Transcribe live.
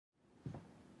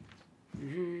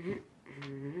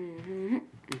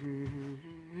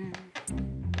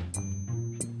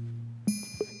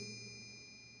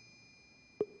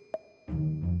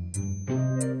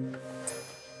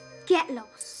Get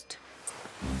lost.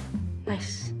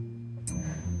 Nice.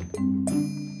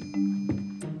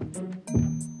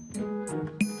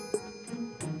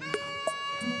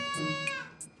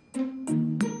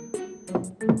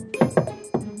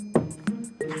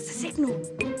 That's a signal.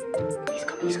 He's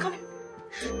coming, he's coming.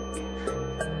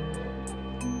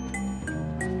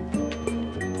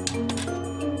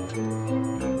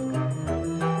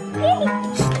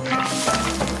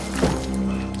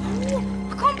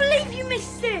 I can't believe you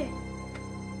missed it.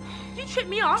 You tripped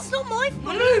me up. It's not my fault.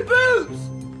 My new boots!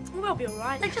 We'll be all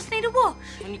right. They just need a wash.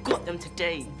 When you got them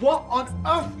today, What on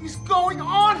earth is going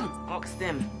on? ask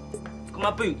them. I've got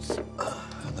my boots.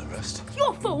 And the rest. It's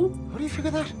your fault. How do you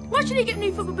figure that? Why should he get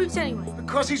new football boots anyway?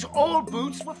 Because his old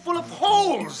boots were full of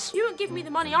holes. You won't give me the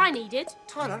money I needed.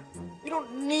 Tyler, you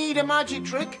don't need a magic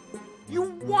trick. You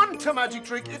want a magic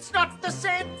trick. It's not the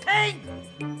same thing.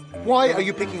 Why are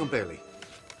you picking on Bailey?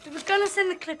 We were gonna send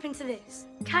the clip into this.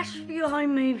 Cash for your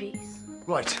home movies.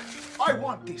 Right. I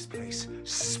want this place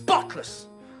spotless.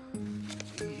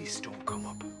 Please don't come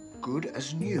up good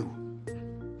as new.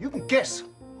 You can guess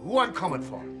who I'm coming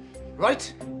for,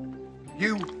 right?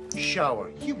 You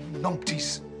shower, you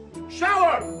numpties.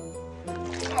 Shower!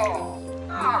 Oh.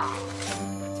 Ah.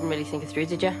 Didn't really think it through,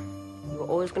 did you? You were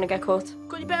always going to get caught.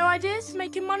 Got any better ideas?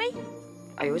 Making money?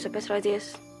 I always have better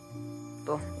ideas.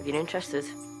 But if you're interested,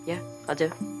 yeah, I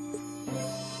do.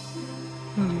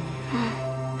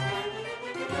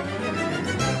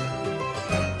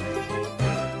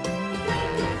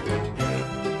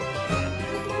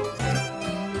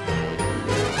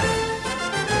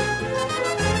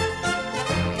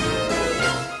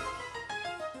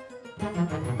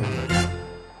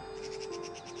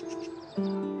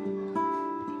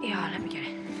 Yeah, let me get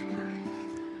it.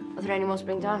 Are there any more to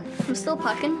bring down? I'm still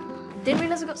packing. Didn't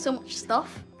realise I got so much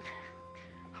stuff.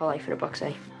 How light for a box,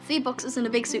 eh? 3 boxes in a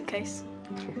big suitcase.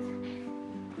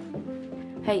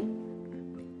 Hey,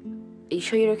 are you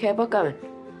sure you're okay about going?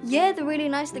 Yeah, they're really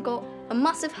nice. They got a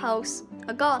massive house,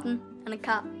 a garden, and a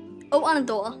cat. Oh, and a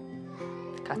daughter.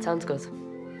 Cat sounds good.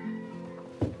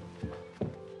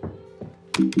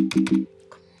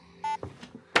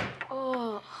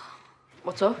 Oh,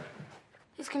 What's up?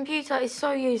 his computer is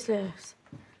so useless.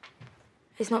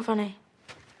 It's not funny.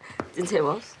 Didn't say it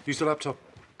was. Use the laptop.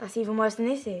 That's even worse than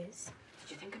this is.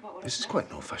 Did you think about what This is quite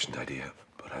an old-fashioned idea,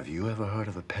 but have you ever heard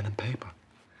of a pen and paper?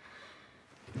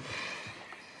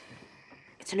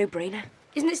 It's a no-brainer.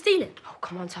 Isn't it stealing? Oh,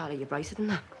 come on, Tyler, you're brighter than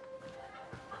that.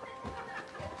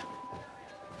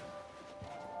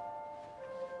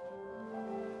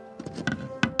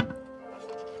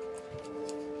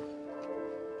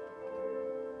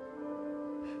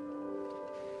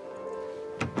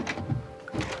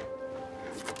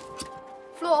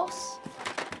 Floss,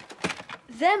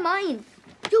 they're mine.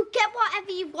 You'll get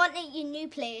whatever you want at your new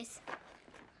place.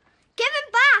 Give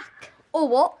them back. Or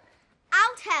what?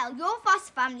 I'll tell your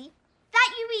Foster family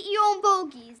that you eat your own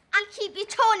bogies and keep your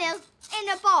toenails in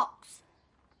a box.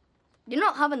 You're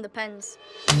not having the pens.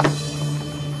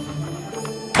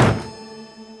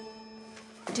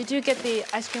 Did you get the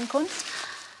ice cream cones?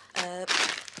 Yeah.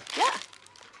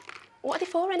 What are they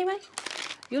for anyway?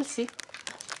 You'll see.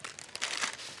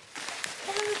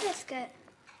 Give them a biscuit.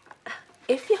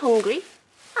 If you're hungry,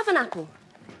 have an apple.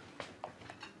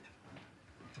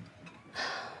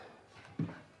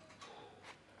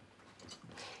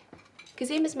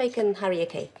 Kazim is making Harry a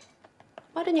cake.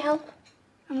 Why don't you help?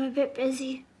 I'm a bit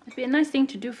busy. It'd be a nice thing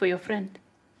to do for your friend.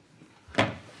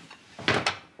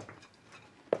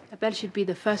 Abel should be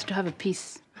the first to have a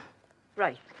piece.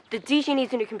 Right. The DJ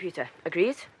needs a new computer.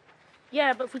 Agreed?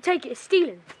 Yeah, but if we take it, it's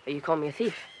stealing. Are you calling me a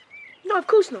thief? No, of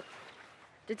course not.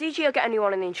 The DJ will get a new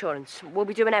one in the insurance. We'll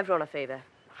be doing everyone a favour.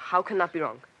 How can that be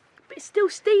wrong? But it's still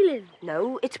stealing.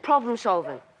 No, it's problem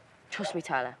solving. Trust me,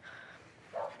 Tyler.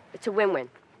 It's a win-win.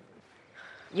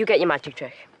 You get your magic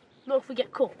trick. Not if we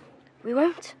get caught. We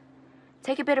won't.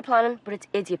 Take a bit of planning, but it's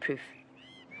idiot-proof.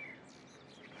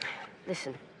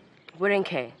 Listen, we're in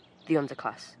K, the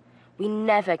underclass. We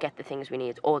never get the things we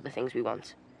need or the things we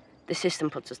want. The system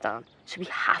puts us down, so we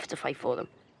have to fight for them.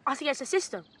 Us against the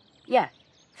system. Yeah,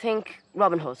 think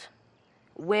Robin Hood.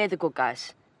 We're the good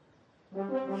guys. Is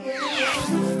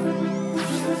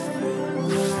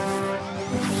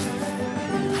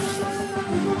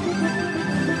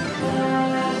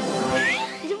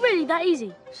it really that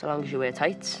easy? So long as you wear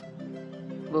tights.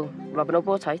 Well, Robin Hood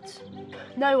wore tights.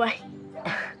 No way.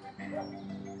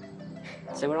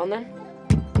 So we're on then?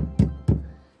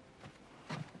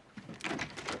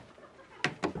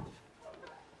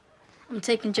 I'm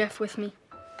taking Jeff with me.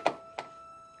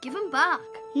 Give him back.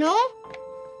 No?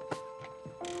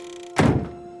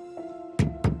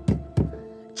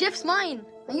 Jeff's mine.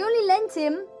 I only lent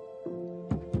him.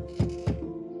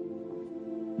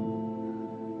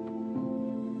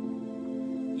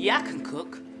 Yeah, I can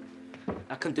cook.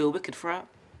 I can do a wicked fry.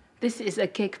 This is a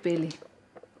cake, Bailey.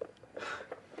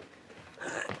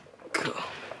 Cool.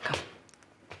 Come.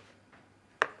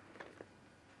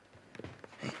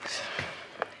 Thanks.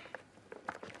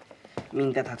 Me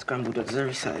and Dad had scrambled eggs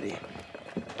every Saturday.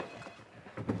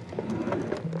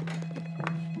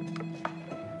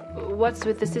 What's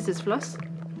with the scissors, Floss?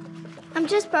 I'm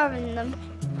just borrowing them.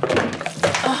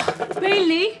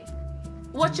 Bailey!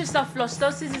 Watch yourself, Floss.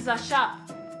 Those scissors are sharp.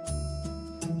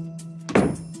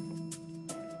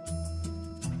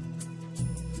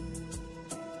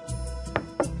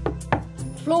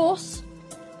 Floss!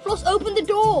 Floss, open the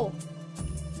door!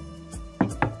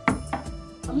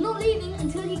 I'm not leaving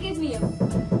until you give me him.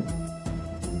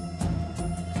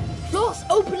 Floss,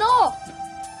 open up!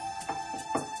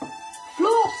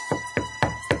 Floss!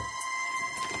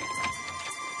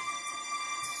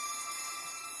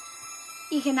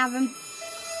 You can have them.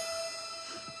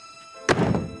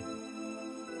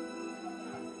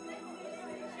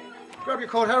 Grab your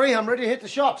coat, Harry. I'm ready to hit the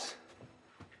shops.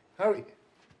 Harry.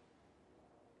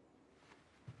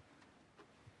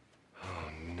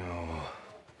 Oh, no.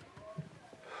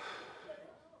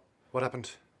 What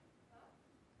happened?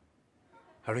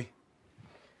 Harry?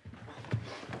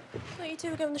 Thought you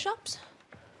two were going to the shops.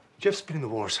 Jeff's been in the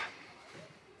wars.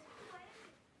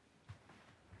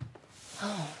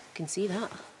 Oh, can see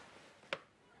that.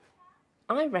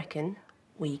 I reckon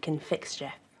we can fix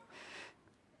Jeff.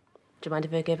 Do you mind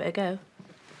if I give it a go?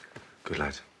 Good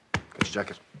lad. Get your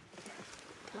jacket.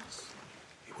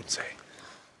 He wouldn't say.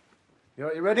 You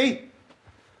ready?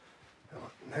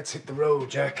 Well, let's hit the road,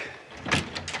 Jack.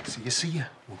 See ya.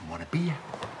 Wouldn't want to be ya.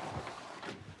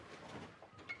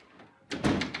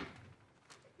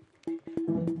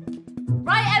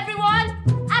 Right,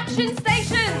 everyone! Action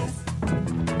stations!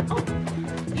 Oh,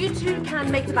 you two can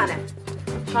make the banner.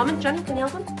 Carmen, Johnny, can you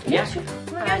help them? Yeah. Sure.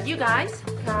 You guys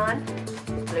can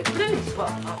blow balloons.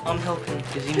 Well, I'm helping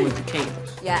Gazim with the cake.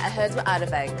 Yeah, I heard we're out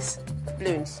of eggs.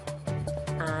 Balloons.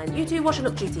 And you two washing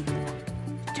up duty.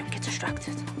 Don't get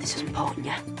distracted. This is important,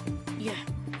 yeah? Yeah.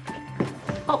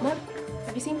 Oh, Mum,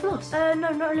 have you seen Floss? No,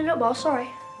 not in a little while, sorry.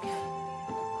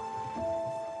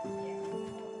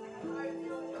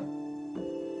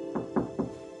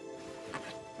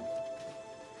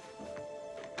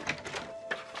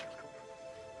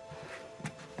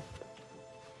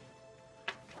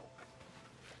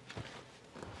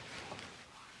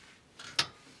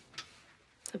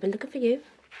 I've been looking for you.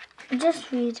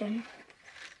 Just reading.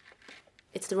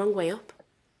 It's the wrong way up.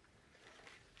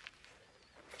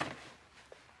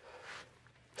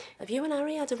 Have you and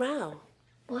Harry had a row?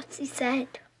 What's he said?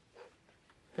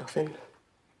 Nothing.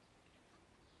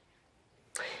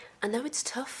 I know it's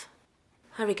tough,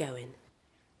 Harry going.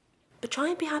 But try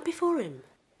and be happy for him.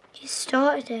 You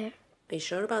started it. Are you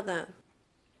sure about that?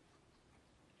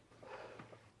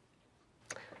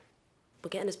 We're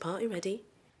getting his party ready.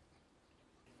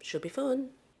 Should be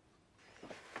fun.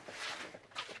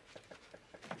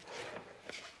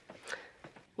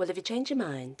 Well, if you change your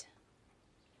mind,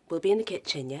 we'll be in the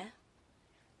kitchen, yeah?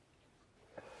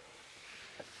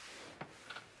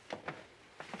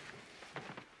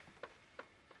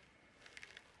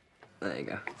 There you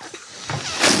go.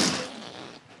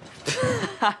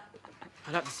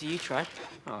 I'd like to see you try.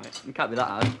 All right, you can't be that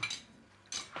hard.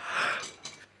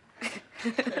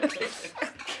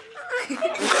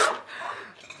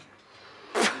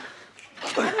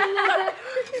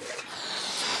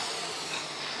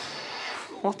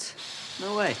 What?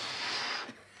 No way.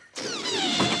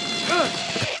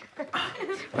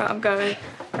 Right, I'm going.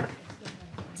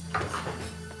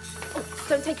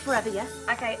 Don't take forever, yeah?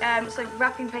 Okay, so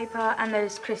wrapping paper and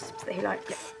those crisps that he likes.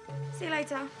 Yeah. See you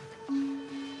later.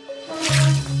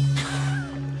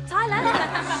 Tyler!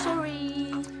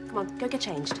 Sorry. Come on, go get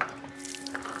changed.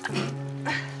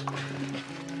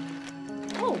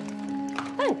 Oh,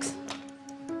 thanks.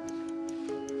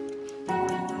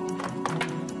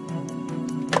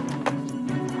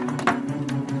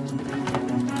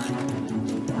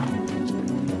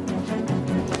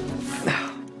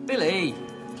 Billy!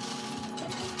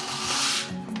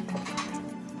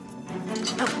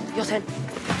 Oh, your turn.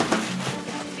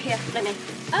 Here, let me.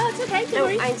 Oh, it's okay, don't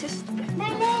worry. I insist.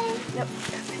 Nope.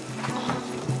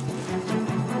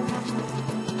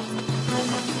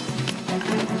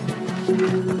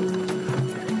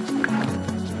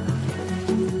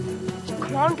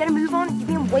 Come on, get a move on. You're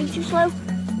being way too slow.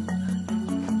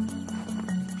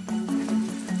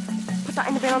 that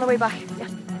in the bin on the way back. Yeah.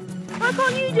 Why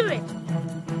can't you do it?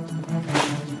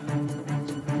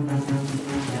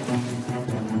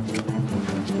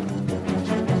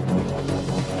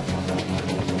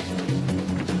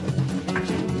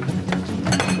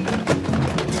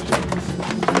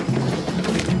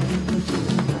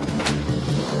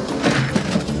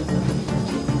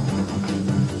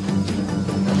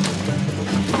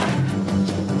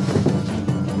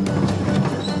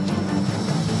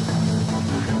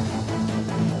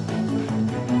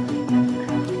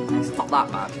 It's not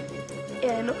that bad.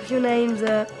 Yeah, not if your name's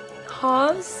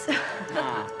Hars.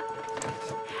 Nah.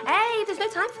 Hey, there's no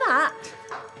time for that.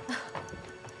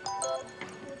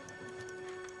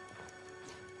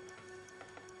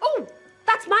 Oh,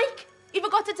 that's Mike. You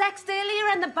forgot to text earlier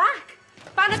in the back.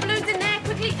 Banner balloons in there,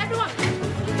 quickly, everyone.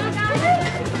 Come on, guys.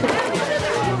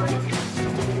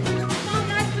 Come on,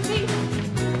 guys, quickly.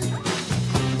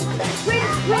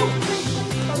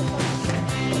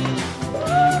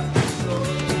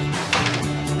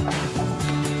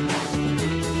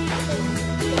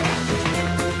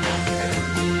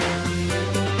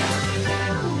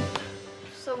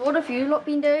 So what have you lot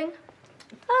been doing?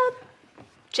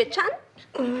 Chit-chat?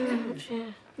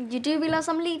 You do realise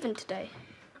I'm leaving today?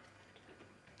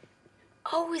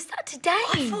 Oh, is that today?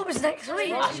 I thought it was next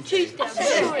week. It's Tuesday.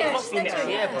 It must be next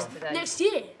year, bro. Next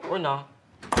year. Or not.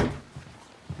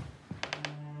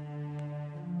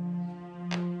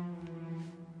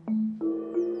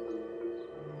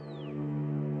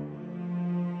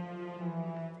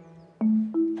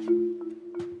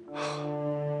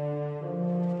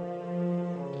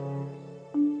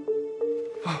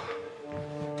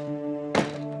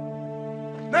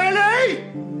 Nelly!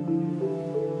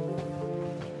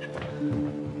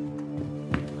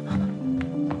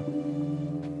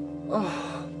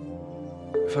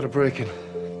 I've had a break-in.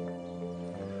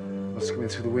 What's coming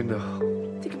through the window?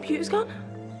 The computer's gone?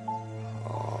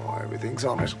 Oh, everything's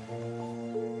on it.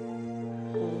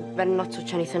 Better not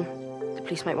touch anything. The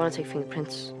police might want to take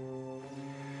fingerprints.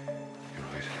 You're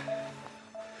right.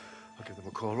 I'll give them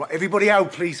a call. Right, everybody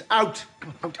out, please. Out!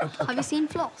 Come on, out. Have you seen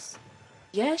Floss?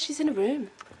 Yeah, she's in a room.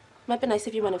 Might be nice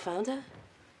if you went and found her.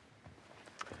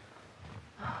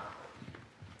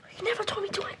 You never told me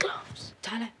to wear gloves.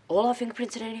 Tyler, all our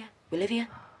fingerprints are in here. We live here.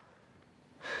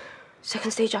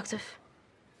 Second stage active.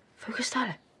 Focus,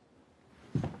 Tyler.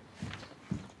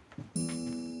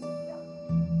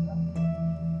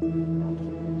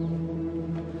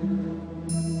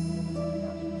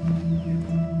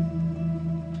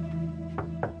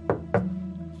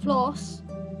 Floss?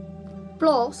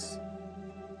 Floss?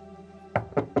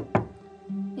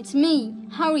 It's me,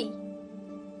 Harry.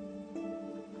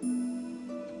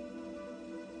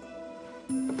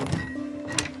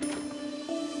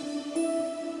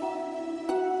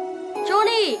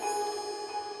 Johnny!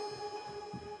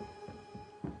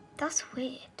 That's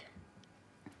weird.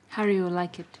 Harry will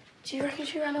like it. Do you reckon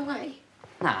she ran away?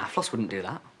 Nah, Floss wouldn't do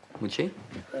that, would she?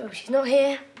 Well, she's not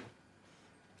here.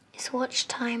 It's watch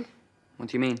time. What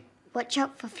do you mean? Watch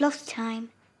out for Floss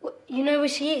time. What, you know where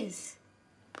she is?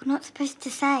 We're not supposed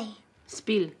to say.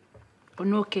 Spill. Or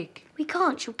no cake. We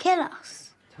can't, she'll kill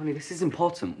us. Tony, this is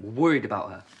important. We're worried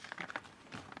about her.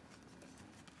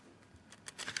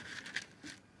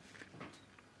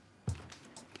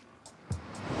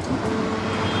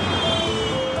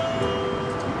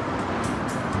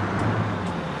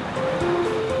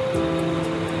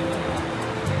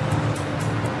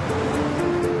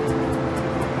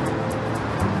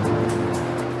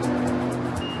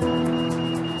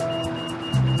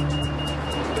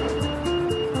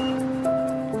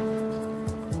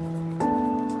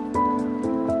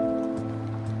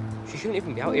 She shouldn't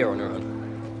even be out here on her own.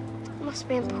 It must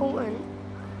be important.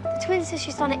 The twin says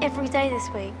she's done it every day this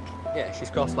week. Yeah,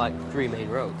 she's crossed like 3 main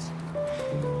roads.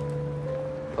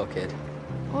 Poor kid.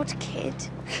 Odd kid.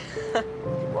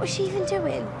 What is she even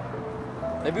doing?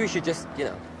 Maybe we should just, you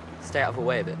know, stay out of her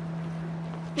way a bit.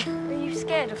 Are you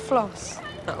scared of Floss?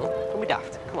 No, don't be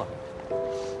daft. Come on.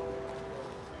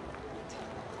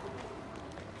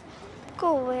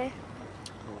 Go away.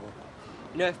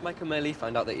 You know, if Mike and Maylee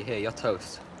find out that you're here, you're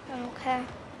toast. I don't care.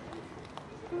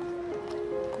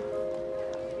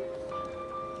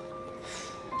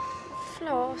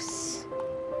 Floss.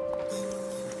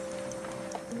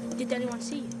 Did anyone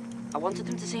see you? I wanted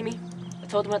them to see me. I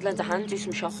told them I'd lend a hand, do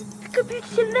some shopping. The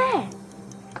computer's in there.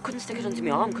 I couldn't stick it under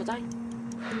my arm, could I?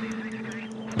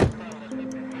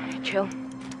 Chill.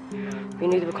 We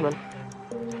knew they were coming.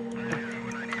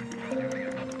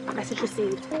 Message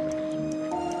received.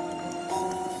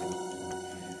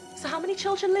 So how many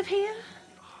children live here?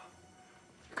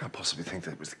 You can't possibly think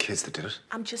that it was the kids that did it.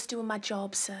 I'm just doing my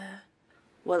job, sir.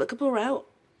 Well, a couple were out,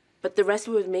 but the rest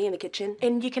were with me in the kitchen.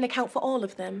 And you can account for all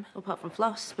of them? Apart from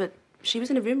Floss, but she was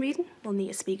in a room reading. We'll need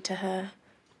to speak to her.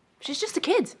 She's just a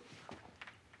kid.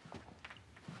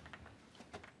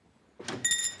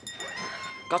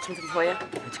 Got something for you.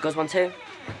 It's a good one too.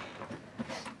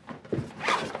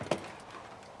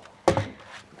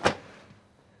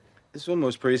 It's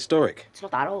almost prehistoric. It's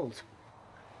not that old.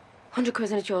 100 quid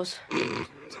and it's yours.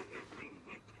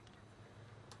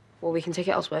 Well, we can take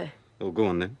it elsewhere. Oh, go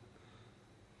on then.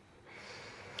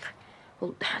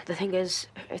 Well, the thing is,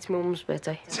 it's my mum's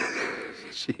birthday.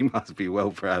 She must be well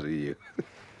proud of you.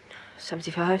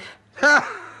 75. I'm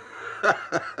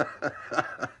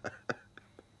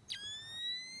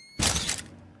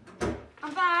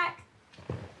back.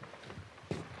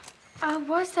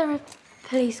 Why is there a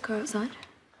police car outside?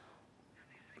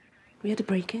 We had a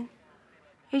break-in.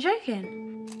 Are you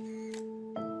joking?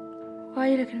 Why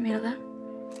are you looking at me like that?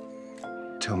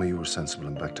 Tell me you were sensible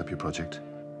and backed up your project.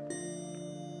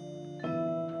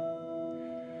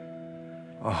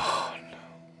 Oh,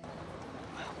 no.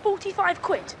 45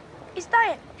 quid? Is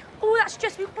that it? Oh, that's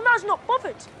just me. Well, I was not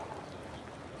bothered.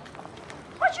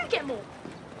 Why'd you get more?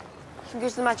 You can go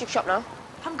to the magic shop now.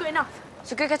 I'm good enough.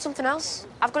 So go get something else.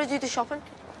 I've got to do the shopping.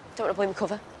 Don't want to blame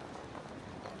cover.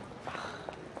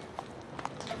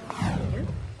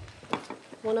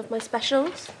 One of my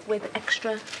specials with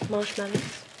extra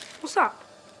marshmallows. What's that?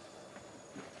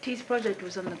 T's project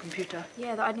was on the computer.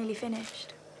 Yeah, that I'd nearly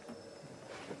finished.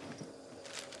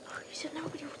 Oh, you said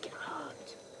nobody would get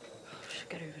hurt. Should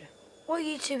get over it. What are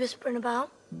you two whispering about?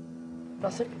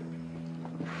 Nothing.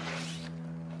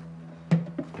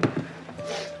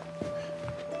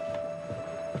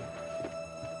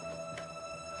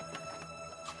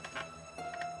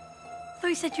 I thought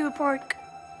you said you were broke.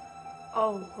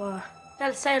 Oh,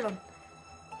 Bella Salem.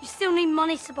 You still need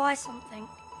money to buy something.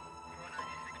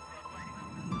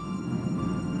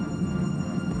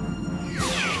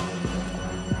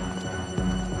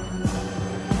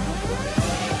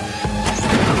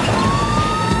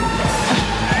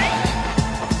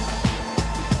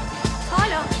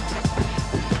 Tyler!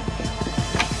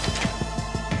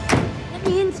 Let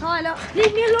me in, Tyler.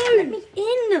 Leave me alone. Let me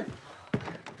in.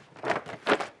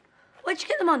 Where'd you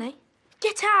get the money?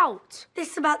 Get out!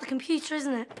 This is about the computer,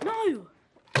 isn't it? No.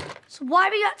 So why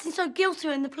were you acting so guilty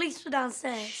when the police were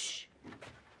downstairs? Shh.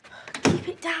 Keep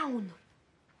it down.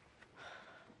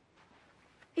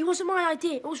 It wasn't my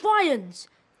idea. It was Ryan's.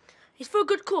 It's for a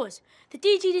good cause. The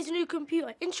DG needs a new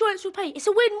computer. Insurance will pay. It's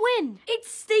a win-win.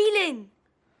 It's stealing.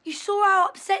 You saw how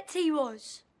upset T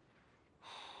was.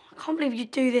 I can't believe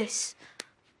you'd do this.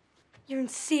 You're in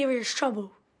serious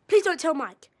trouble. Please don't tell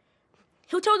Mike.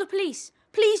 He'll tell the police.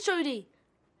 Please, Jodie.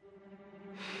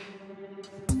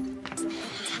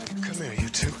 Come here, you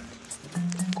two.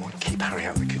 Go and keep Harry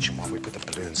out of the kitchen while we put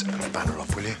the balloons and the banner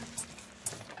up, will you?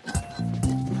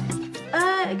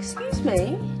 Excuse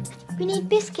me? We need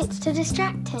biscuits to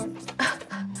distract him.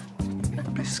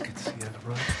 Biscuits, yeah,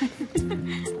 right.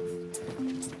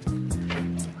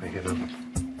 How you getting on?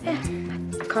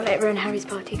 Can't let it ruin Harry's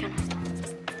party, can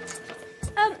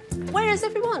I? Where is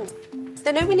everyone?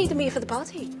 They know we need to meet for the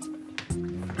party.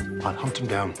 I'll hunt him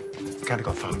down. Can't have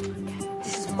got found.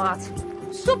 This is mad.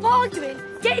 Stop arguing.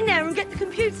 Get in there and get the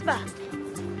computer back.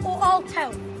 Or I'll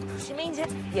tell. She means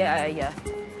it. Yeah.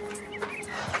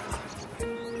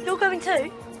 You're going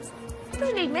too? You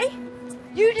don't need me.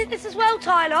 You did this as well,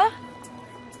 Tyler.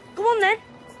 Come on, then.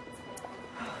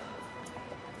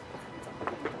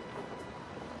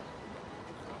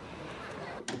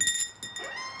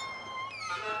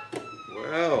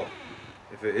 Well,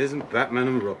 if it isn't Batman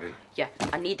and Robin. Yeah,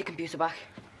 I need the computer back.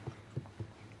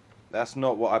 That's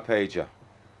not what I paid you.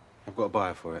 I've got a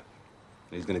buyer for it.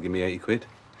 He's going to give me 80 quid.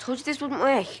 Told you this wouldn't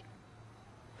work.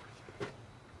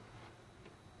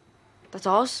 That's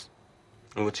ours.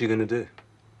 And what you going to do?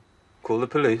 Call the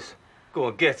police? Go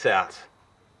on, get out.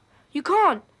 You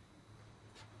can't.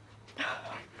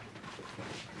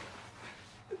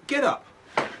 Get up.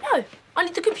 No, I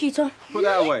need the computer. Put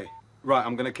that away. Right,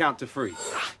 I'm going to count to 3.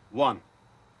 1,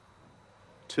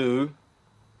 2,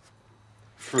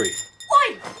 3.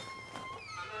 Oi!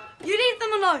 You leave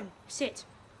them alone. Sit.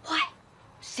 Why?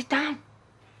 Sit down.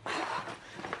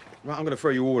 Right, I'm going to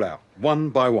throw you all out, one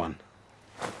by one.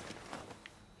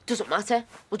 Doesn't matter.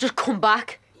 We'll just come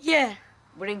back. Yeah.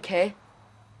 We're in K.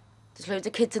 There's loads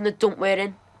of kids in the dump we're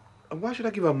in. And why should I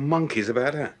give a monkeys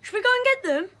about that? Should we go and get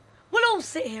them? We'll all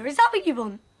sit here. Is that what you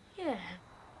want? Yeah.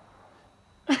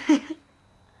 Do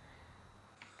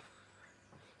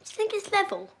you think it's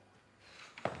level?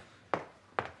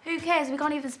 Who cares? We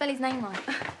can't even spell his name right.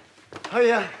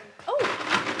 Hiya. Oh,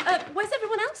 where's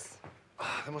everyone else?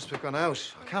 They must have gone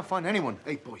out. I can't find anyone.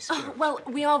 Hey, boys. get out. Well,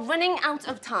 we are running out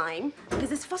of time because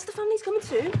this foster family's coming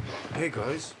too. Hey,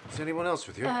 guys. Is anyone else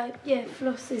with you? Yeah,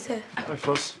 Floss is here. Hi,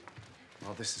 Floss.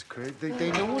 Oh, this is great.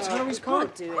 They know what Harry's coming.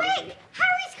 Can't do it. Wait!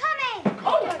 Harry's coming!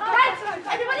 Oh, right.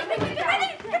 Everybody, quickly, get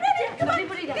ready! Get ready! Come on!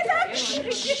 Everybody get out! Shh.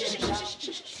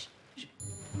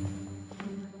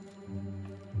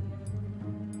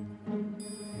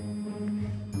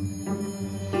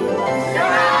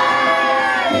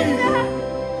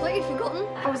 What, you've forgotten?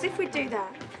 Oh, as if we'd do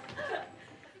that.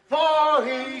 For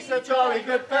he's a jolly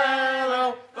good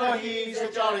fellow. For he's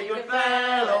a jolly good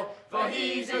fellow. For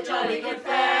he's a jolly good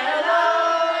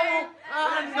fellow.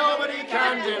 And nobody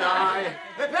can deny.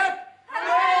 Hip, hip!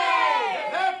 Hooray!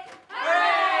 Hip, hip!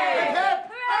 Hooray! Hip,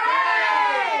 hip!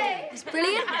 Hooray! It's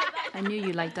brilliant. I knew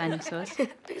you liked dinosaurs.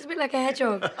 Looks a bit like a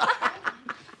hedgehog.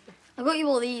 I got you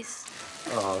all these.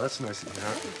 Oh, that's nice of you,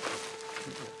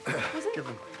 Harry. Give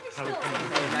them. Harry, come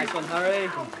on. Nice one, Harry.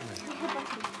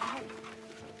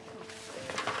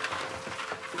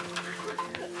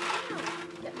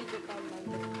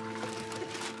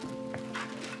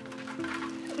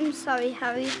 I'm sorry,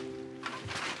 Harry.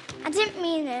 I didn't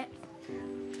mean it.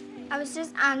 I was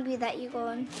just angry that you're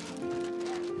gone.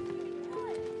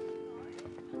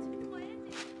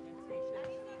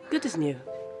 Good as new.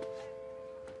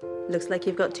 Looks like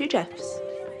you've got two Jeffs.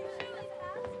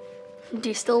 Do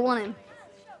you still want him?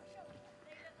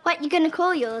 What you gonna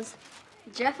call yours?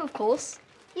 Jeff, of course.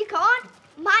 You can't.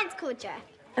 Mine's called Jeff.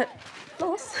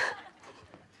 Boss?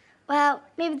 Well,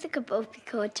 maybe they could both be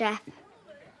called Jeff.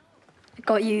 I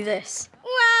got you this.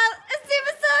 Wow, a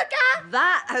super soaker!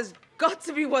 That has got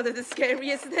to be one of the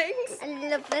scariest things. I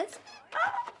love this.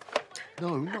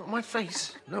 No, not my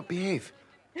face. No, behave.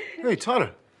 Hey,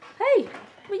 Tyler. Hey,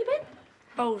 where you been?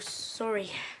 Oh, sorry.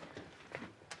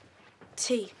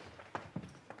 Tea. I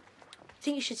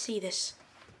think you should see this.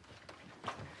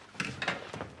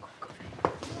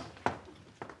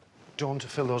 Don't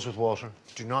fill those with water.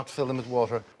 Do not fill them with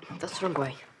water. That's the wrong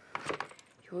way.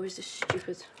 You're always this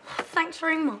stupid. Thanks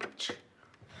very much.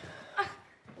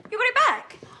 You got it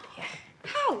back? Yeah.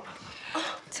 How?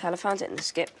 Tyler found it in the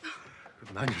skip.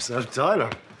 Good man yourself, Tyler.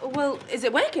 Well, is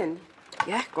it working?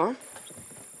 Yeah, go on.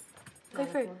 Go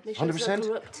through. Make sure it's 100%? not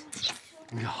corrupt.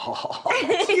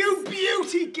 You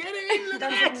beauty! Get in! Look at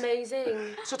that! That's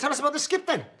amazing. So tell us about the skip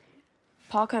then.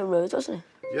 Parker Road, doesn't it?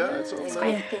 Yeah, it's all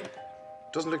there.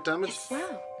 Doesn't look damaged.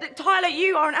 Wow. Tyler,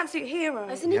 you are an absolute hero.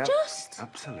 Isn't it just?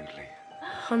 Absolutely.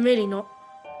 I'm really not.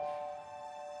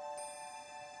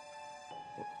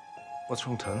 What's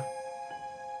wrong, Tyler?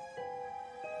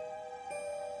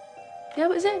 Yeah,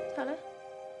 what is it, Tyler?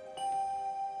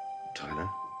 Tyler,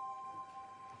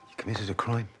 you committed a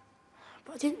crime.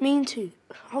 But I didn't mean to.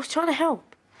 I was trying to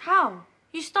help. How?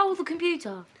 You stole the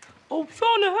computer. I'm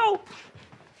trying to help.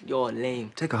 You're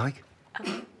lame. Take a hike.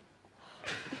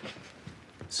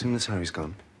 As soon as Harry's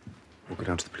gone, we'll go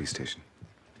down to the police station.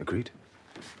 Agreed?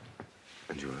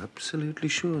 And you're absolutely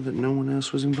sure that no one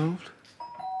else was involved?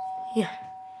 Yeah.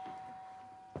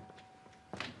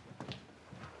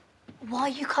 Why are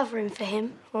you covering for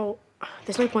him? Well,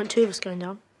 there's no point two of us going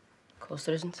down. Of course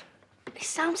there isn't.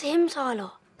 It's down to him,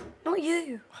 Tyler. Not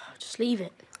you. Just leave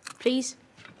it. Please.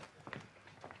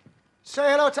 Say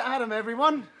hello to Adam,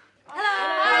 everyone.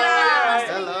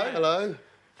 Hello. Hello.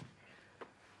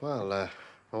 Well, I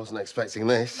wasn't expecting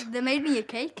this. They made me a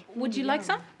cake. Would you like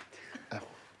some?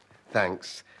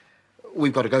 Thanks.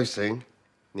 We've got to go soon.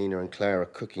 Nina and Claire are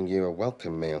cooking you a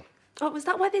welcome meal. Oh, was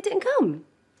that why they didn't come?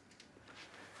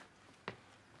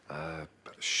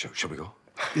 Shall we go?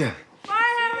 Yeah.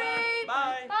 Bye, Harry.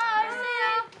 Bye. Bye.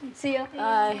 See ya.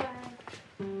 Bye.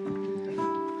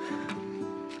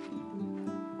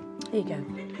 Here you go.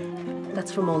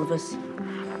 That's from all of us.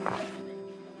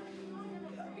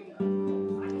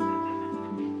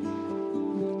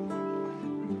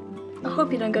 I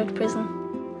hope you don't go to prison.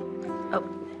 Oh,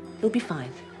 you'll be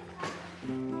fine.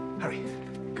 Harry,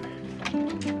 come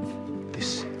here.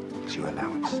 This is your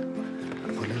allowance. I'm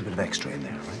gonna put a little bit of extra in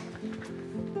there,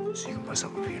 right? So you can buy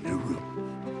something for your new room.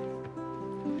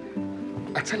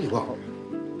 I tell you what,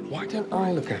 why don't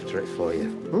I look after it for you?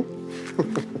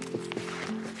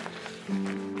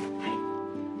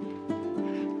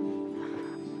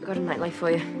 I got a nightlight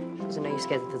for you, because I know you're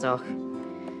scared of the dark.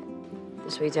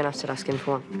 This way you don't have to ask him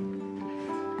for one.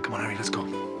 Come on, Harry, let's go.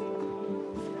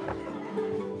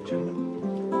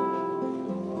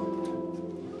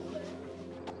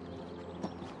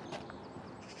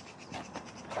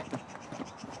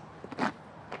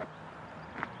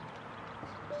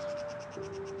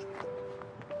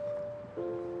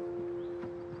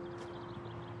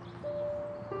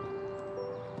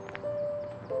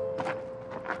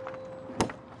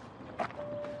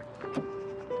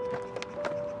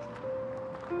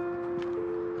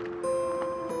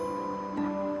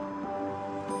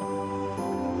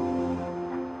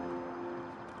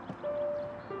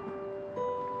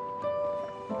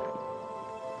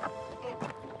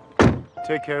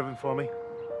 take care of him for me?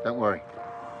 Don't worry.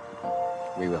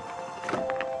 We will.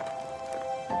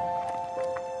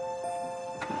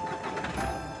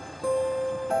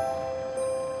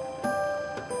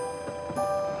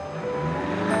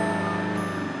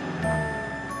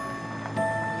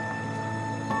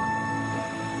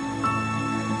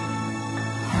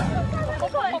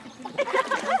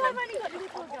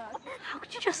 How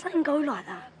could you just let him go like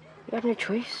that? We had no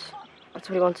choice. That's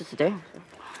what he wanted to do.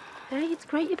 Hey, it's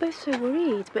great you're both so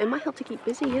worried, but it might help to keep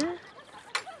busy, yeah?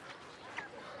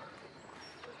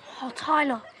 Oh,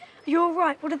 Tyler, are you all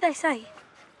right? What did they say?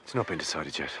 It's not been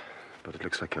decided yet, but it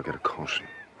looks like he'll get a caution.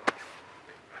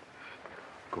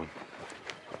 Go on.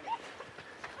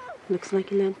 Looks like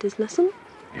he learnt his lesson.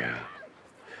 Yeah.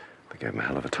 They gave him a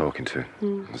hell of a talking to.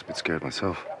 I was a bit scared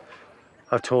myself.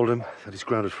 I've told him that he's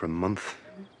grounded for a month.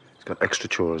 He's got extra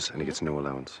chores and he gets no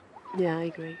allowance. Yeah, I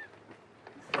agree.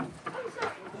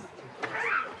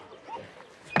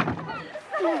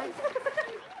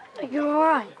 Are you all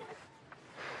right?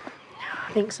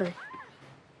 I think so.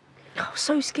 Oh,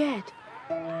 so scared.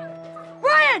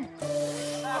 Ryan!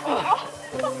 Oh,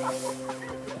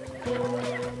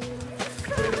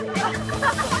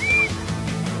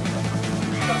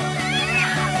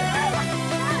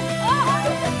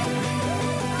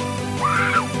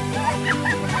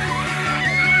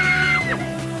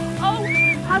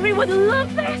 Harry would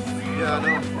love this. Yeah, I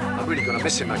know. I'm really gonna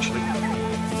miss him, actually.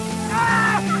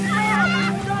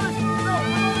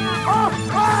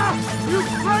 You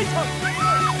traitor!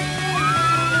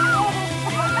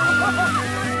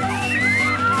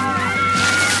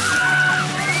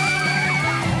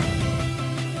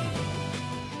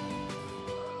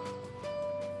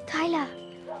 Tyler,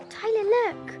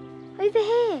 look. Over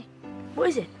here. What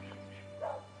is it?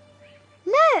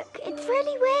 Look, it's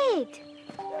really weird.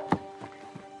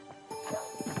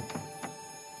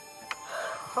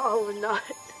 Oh, no.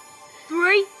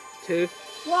 3, 2,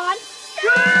 1,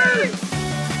 go!